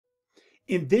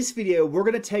In this video, we're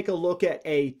going to take a look at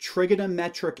a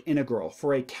trigonometric integral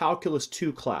for a Calculus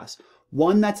 2 class.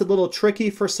 One that's a little tricky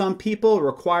for some people,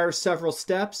 requires several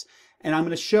steps, and I'm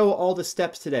going to show all the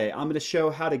steps today. I'm going to show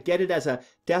how to get it as a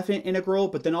definite integral,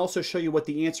 but then also show you what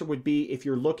the answer would be if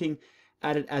you're looking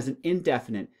at it as an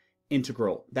indefinite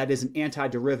integral. That is an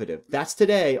antiderivative. That's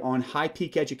today on High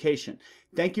Peak Education.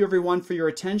 Thank you everyone for your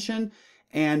attention.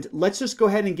 And let's just go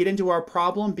ahead and get into our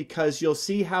problem because you'll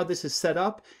see how this is set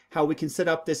up, how we can set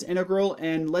up this integral,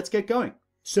 and let's get going.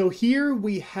 So here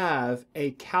we have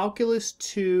a Calculus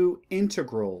 2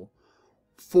 integral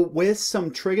with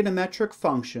some trigonometric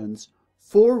functions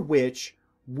for which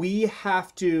we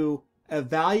have to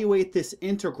evaluate this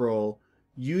integral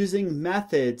using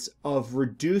methods of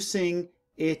reducing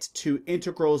it to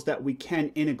integrals that we can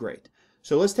integrate.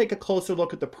 So let's take a closer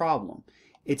look at the problem.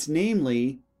 It's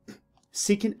namely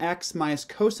secant x minus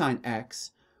cosine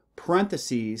x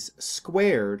parentheses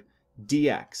squared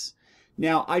dx.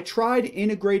 Now I tried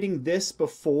integrating this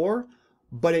before,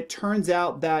 but it turns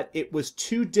out that it was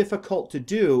too difficult to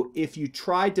do if you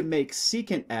tried to make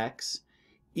secant x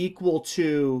equal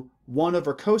to 1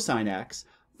 over cosine x,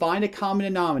 find a common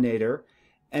denominator,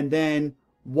 and then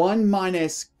 1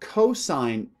 minus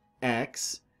cosine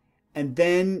x, and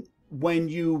then when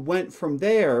you went from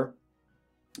there,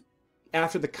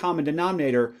 after the common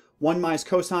denominator, 1 minus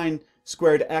cosine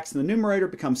squared x in the numerator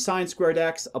becomes sine squared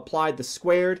x, applied the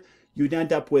squared, you'd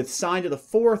end up with sine to the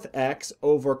 4th x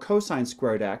over cosine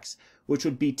squared x, which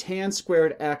would be tan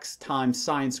squared x times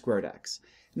sine squared x.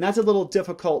 And that's a little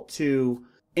difficult to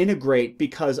integrate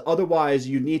because otherwise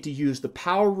you need to use the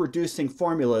power reducing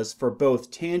formulas for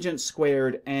both tangent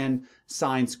squared and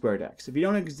sine squared x. If you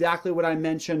don't know exactly what I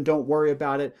mentioned, don't worry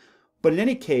about it. But in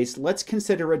any case, let's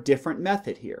consider a different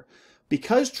method here.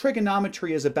 Because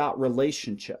trigonometry is about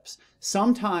relationships,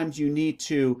 sometimes you need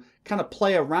to kind of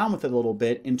play around with it a little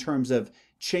bit in terms of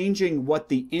changing what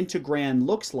the integrand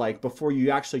looks like before you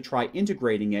actually try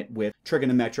integrating it with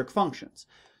trigonometric functions.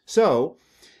 So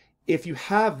if you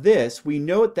have this, we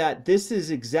note that this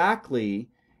is exactly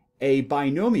a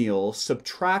binomial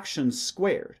subtraction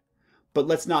squared. But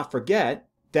let's not forget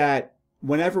that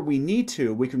whenever we need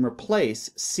to, we can replace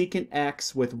secant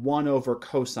x with 1 over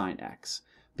cosine x.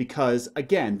 Because,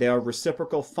 again, they are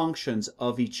reciprocal functions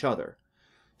of each other.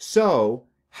 So,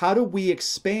 how do we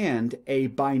expand a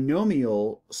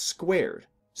binomial squared?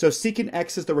 So, secant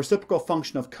x is the reciprocal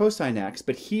function of cosine x,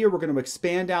 but here we're going to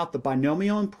expand out the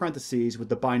binomial in parentheses with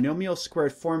the binomial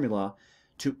squared formula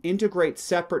to integrate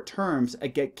separate terms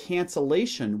and get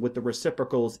cancellation with the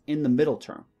reciprocals in the middle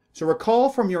term. So, recall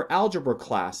from your algebra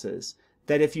classes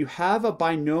that if you have a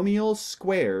binomial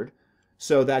squared,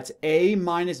 so that's a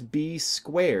minus b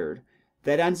squared,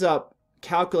 that ends up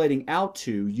calculating out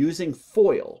to using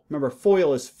FOIL. Remember,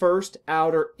 FOIL is first,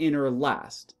 outer, inner,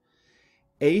 last.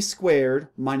 A squared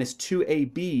minus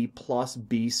 2ab plus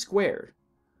b squared.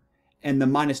 And the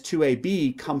minus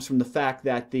 2ab comes from the fact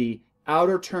that the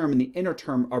outer term and the inner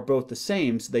term are both the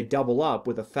same, so they double up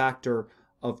with a factor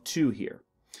of 2 here.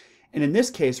 And in this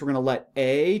case, we're going to let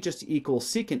a just equal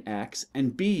secant x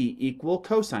and b equal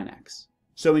cosine x.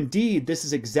 So indeed, this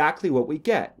is exactly what we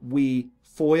get. We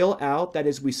FOIL out, that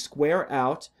is, we square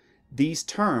out these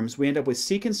terms. We end up with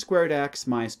secant squared x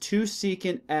minus 2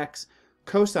 secant x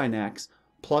cosine x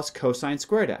plus cosine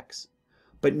squared x.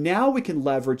 But now we can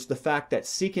leverage the fact that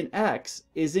secant x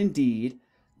is indeed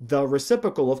the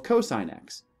reciprocal of cosine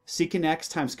x. Secant x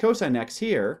times cosine x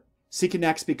here, secant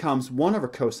x becomes 1 over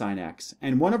cosine x,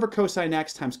 and 1 over cosine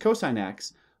x times cosine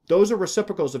x, those are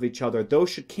reciprocals of each other. Those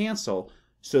should cancel.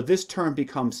 So this term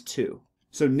becomes 2.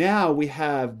 So now we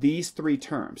have these three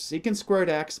terms, secant squared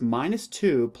x minus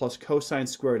 2 plus cosine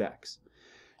squared x.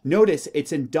 Notice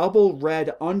it's in double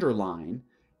red underline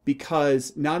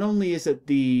because not only is it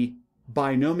the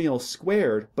binomial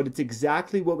squared, but it's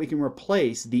exactly what we can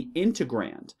replace the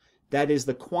integrand, that is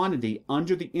the quantity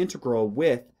under the integral,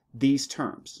 with these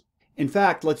terms. In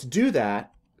fact, let's do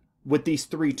that with these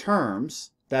three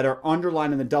terms that are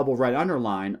underlined in the double red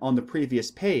underline on the previous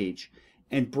page,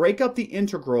 and break up the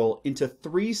integral into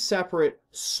 3 separate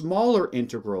smaller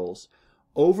integrals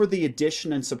over the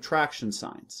addition and subtraction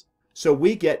signs. So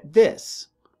we get this.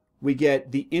 We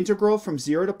get the integral from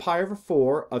 0 to pi over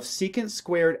 4 of secant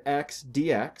squared x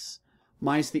dx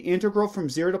minus the integral from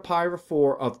 0 to pi over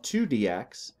 4 of 2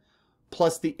 dx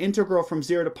plus the integral from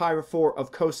 0 to pi over 4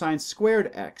 of cosine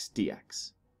squared x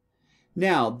dx.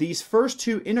 Now, these first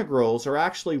two integrals are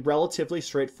actually relatively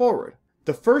straightforward.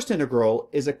 The first integral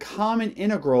is a common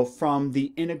integral from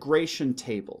the integration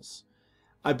tables.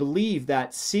 I believe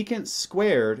that secant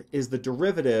squared is the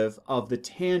derivative of the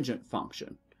tangent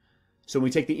function. So when we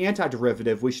take the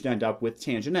antiderivative, we should end up with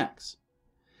tangent x.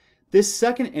 This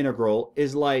second integral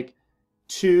is like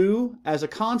 2 as a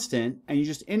constant, and you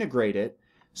just integrate it.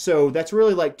 So that's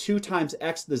really like 2 times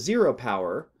x to the 0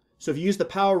 power. So if you use the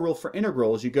power rule for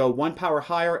integrals, you go 1 power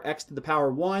higher, x to the power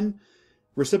 1.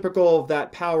 Reciprocal of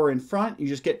that power in front, you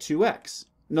just get 2x.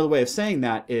 Another way of saying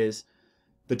that is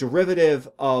the derivative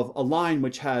of a line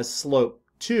which has slope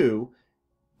 2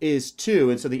 is 2,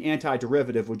 and so the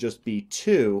antiderivative would just be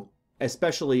 2,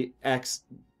 especially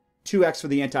 2x for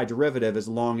the antiderivative as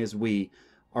long as we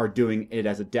are doing it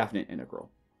as a definite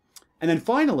integral. And then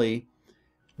finally,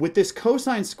 with this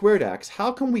cosine squared x,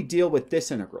 how can we deal with this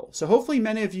integral? So hopefully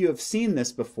many of you have seen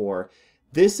this before.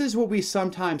 This is what we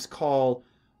sometimes call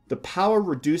the power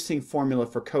reducing formula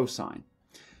for cosine.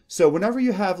 So whenever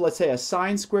you have, let's say, a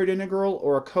sine squared integral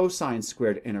or a cosine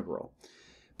squared integral,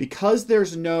 because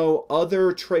there's no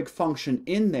other trig function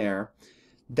in there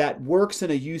that works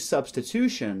in a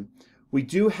u-substitution, we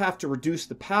do have to reduce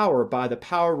the power by the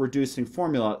power reducing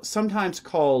formula, sometimes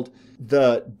called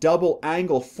the double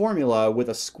angle formula with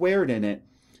a squared in it,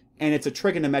 and it's a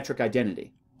trigonometric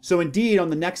identity. So indeed, on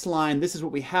the next line, this is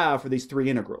what we have for these three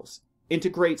integrals.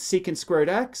 Integrate secant squared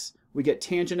x, we get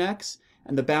tangent x,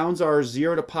 and the bounds are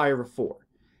 0 to pi over 4.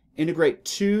 Integrate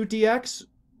 2 dx,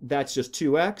 that's just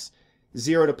 2x,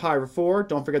 0 to pi over 4,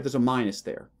 don't forget there's a minus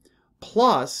there.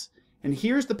 Plus, and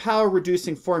here's the power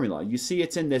reducing formula. You see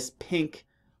it's in this pink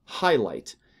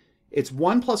highlight. It's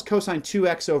 1 plus cosine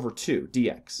 2x over 2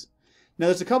 dx. Now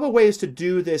there's a couple ways to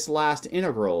do this last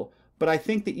integral, but I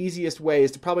think the easiest way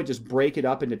is to probably just break it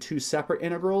up into two separate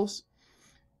integrals.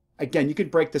 Again, you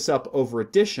could break this up over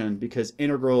addition because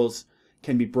integrals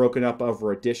can be broken up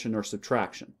over addition or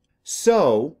subtraction.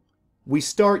 So we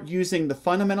start using the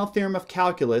fundamental theorem of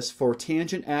calculus for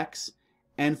tangent x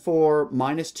and for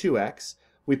minus 2x.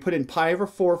 We put in pi over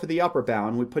 4 for the upper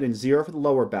bound, we put in 0 for the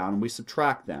lower bound, and we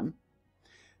subtract them.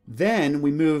 Then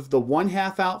we move the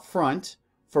 1/2 out front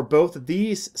for both of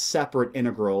these separate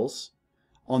integrals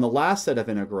on the last set of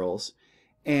integrals,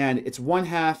 and it's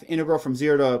 1/2 integral from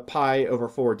 0 to pi over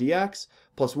 4 dx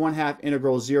plus 1/2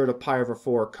 integral 0 to pi over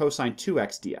 4 cosine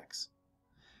 2x dx.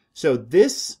 So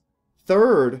this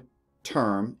third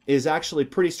term is actually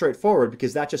pretty straightforward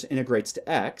because that just integrates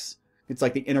to x. It's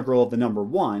like the integral of the number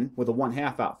 1 with a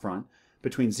 1/2 out front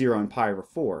between 0 and pi over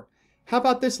 4. How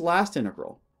about this last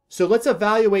integral? So let's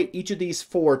evaluate each of these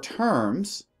four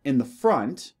terms in the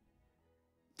front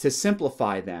to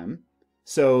simplify them.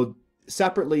 So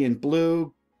separately in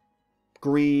blue,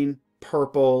 green,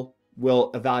 purple,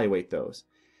 we'll evaluate those.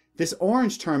 This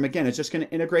orange term, again, is just going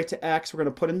to integrate to x. We're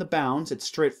going to put in the bounds. It's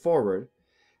straightforward.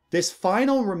 This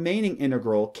final remaining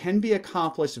integral can be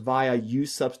accomplished via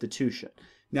u-substitution.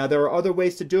 Now, there are other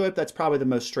ways to do it. That's probably the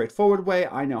most straightforward way.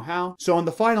 I know how. So on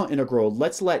the final integral,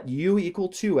 let's let u equal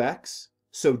 2x.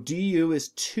 So du is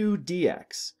 2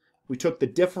 dx. We took the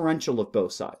differential of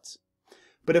both sides.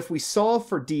 But if we solve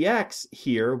for dx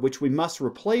here, which we must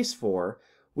replace for,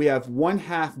 we have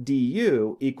 1/2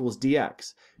 du equals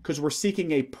dx, because we're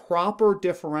seeking a proper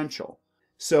differential.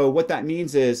 So what that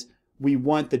means is we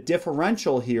want the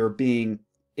differential here being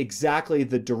exactly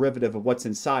the derivative of what's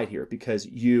inside here, because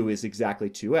u is exactly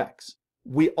 2x.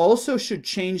 We also should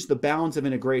change the bounds of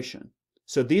integration.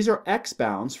 So these are x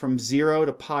bounds from 0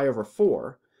 to pi over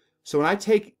 4. So when I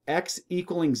take x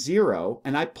equaling 0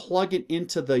 and I plug it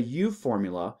into the u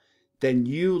formula, then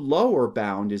u lower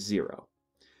bound is 0.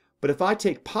 But if I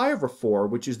take pi over 4,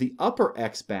 which is the upper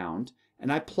x bound,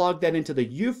 and I plug that into the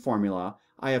u formula,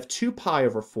 I have 2 pi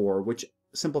over 4, which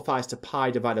simplifies to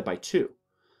pi divided by 2.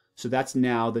 So that's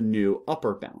now the new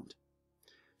upper bound.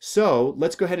 So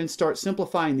let's go ahead and start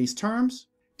simplifying these terms.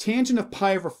 Tangent of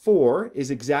pi over 4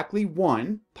 is exactly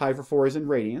 1. Pi over 4 is in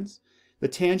radians. The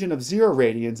tangent of 0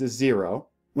 radians is 0.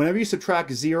 Whenever you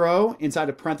subtract 0 inside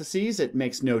of parentheses, it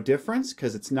makes no difference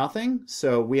because it's nothing.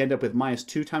 So we end up with minus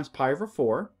 2 times pi over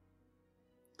 4.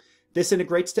 This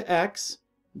integrates to x,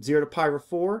 0 to pi over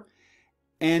 4.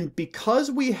 And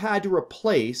because we had to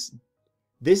replace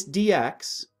this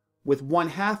dx with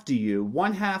 1/2 du,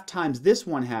 1/2 times this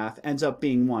 1/2 ends up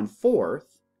being 1/4.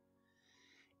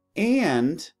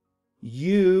 And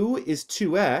u is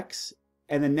 2x,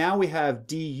 and then now we have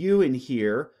du in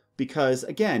here because,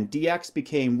 again, dx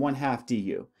became 1/2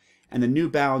 du, and the new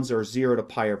bounds are 0 to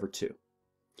pi over 2.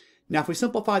 Now if we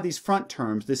simplify these front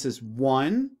terms, this is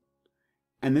 1,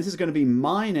 and this is going to be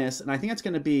minus, and I think it's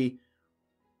going to be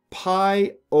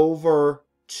pi over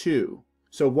 2.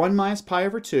 So 1 minus pi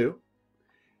over 2.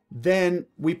 Then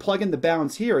we plug in the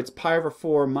bounds here. It's pi over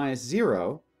 4 minus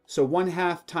 0. So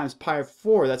 1/2 times pi over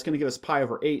 4, that's going to give us pi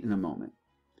over 8 in a moment.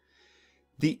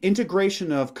 the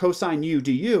integration of cosine u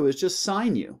du is just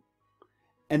sine u.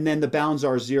 And then the bounds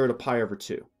are 0 to pi over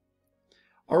 2.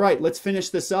 All right, let's finish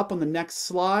this up on the next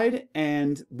slide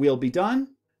and we'll be done.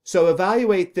 So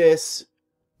evaluate this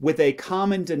with a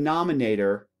common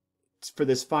denominator for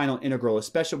this final integral,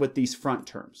 especially with these front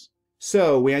terms.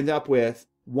 So we end up with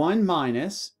 1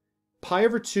 minus pi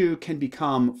over 2 can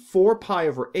become 4 pi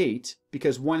over 8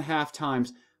 because 1/2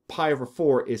 times pi over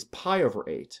 4 is pi over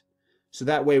 8. So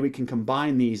that way we can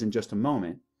combine these in just a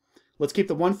moment. Let's keep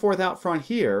the 1/4 out front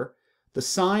here. The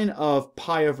sine of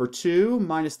pi over 2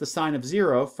 minus the sine of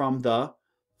 0 from the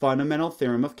fundamental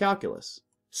theorem of calculus.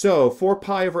 So 4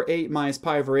 pi over 8 minus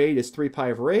pi over 8 is 3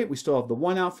 pi over 8. We still have the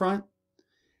 1 out front.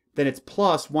 Then it's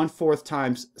plus 1/4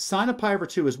 times sine of pi over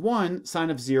 2 is 1, sine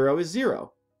of 0 is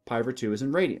 0. Pi over 2 is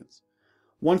in radians.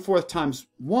 1/4 times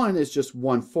 1 is just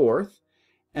 1/4.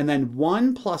 And then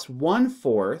 1 plus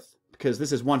 1/4, because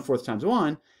this is 1/4 times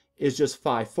 1, is just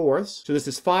 5/4. So this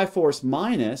is 5/4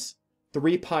 minus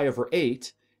 3 pi over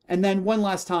 8. And then one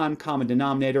last time, common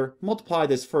denominator, multiply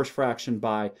this first fraction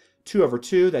by 2 over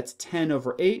 2. That's 10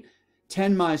 over 8.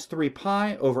 10 minus 3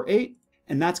 pi over 8.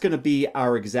 And that's going to be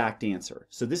our exact answer.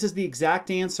 So this is the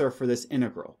exact answer for this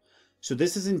integral. So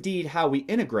this is indeed how we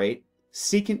integrate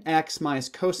secant x minus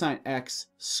cosine x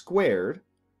squared,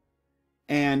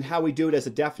 and how we do it as a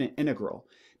definite integral.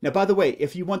 Now, by the way,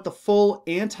 if you want the full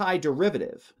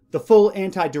antiderivative, the full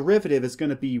antiderivative is going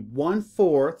to be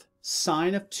 1/4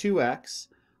 sine of 2x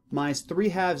minus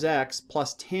 3/2 x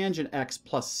plus tangent x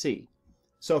plus c.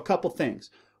 So a couple things.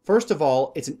 First of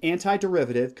all, it's an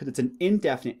antiderivative because it's an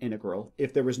indefinite integral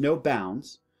if there was no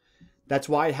bounds. That's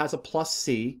why it has a plus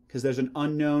c, because there's an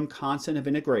unknown constant of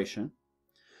integration.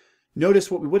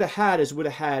 Notice what we would have had is we would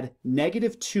have had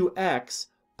negative 2x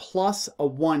plus a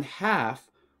 1/2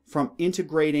 from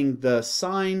integrating the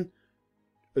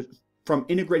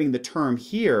term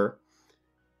here.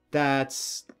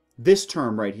 That's this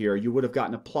term right here. You would have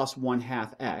gotten a plus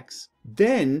 1/2 x.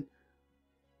 Then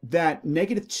that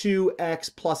negative 2x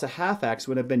plus a 1/2 x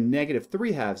would have been negative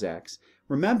 3/2 x.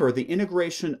 Remember, the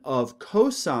integration of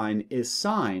cosine is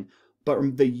sine,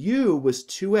 but the u was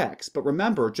 2x. But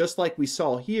remember, just like we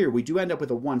saw here, we do end up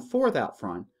with a 1/4 out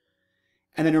front.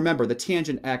 And then remember, the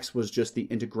tangent x was just the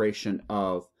integration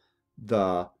of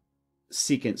the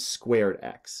secant squared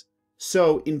x.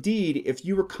 So indeed, if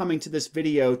you were coming to this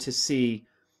video to see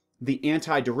the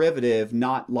antiderivative,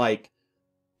 not like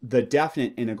the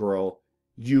definite integral,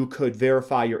 you could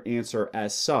verify your answer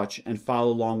as such and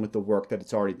follow along with the work that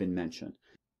it's already been mentioned.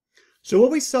 So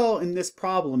what we saw in this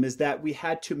problem is that we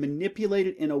had to manipulate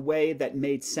it in a way that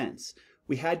made sense.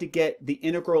 We had to get the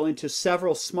integral into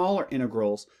several smaller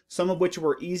integrals, some of which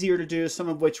were easier to do, some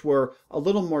of which were a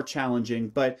little more challenging.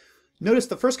 But notice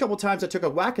the first couple times I took a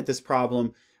whack at this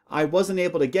problem, I wasn't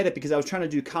able to get it because I was trying to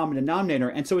do common denominator.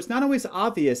 And so it's not always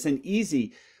obvious and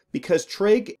easy because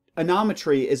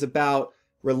trigonometry is about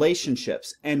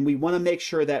relationships, and we want to make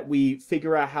sure that we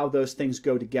figure out how those things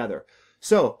go together.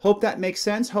 So hope that makes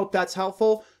sense. Hope that's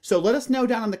helpful. So let us know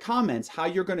down in the comments how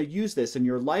you're going to use this in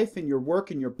your life, in your work,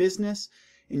 in your business,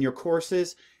 in your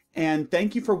courses. And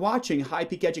thank you for watching High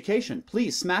Peak Education.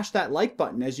 Please smash that like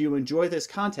button as you enjoy this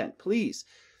content. Please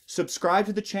subscribe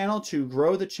to the channel to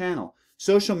grow the channel.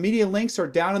 Social media links are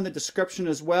down in the description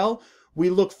as well. We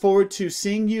look forward to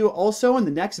seeing you also in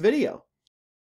the next video.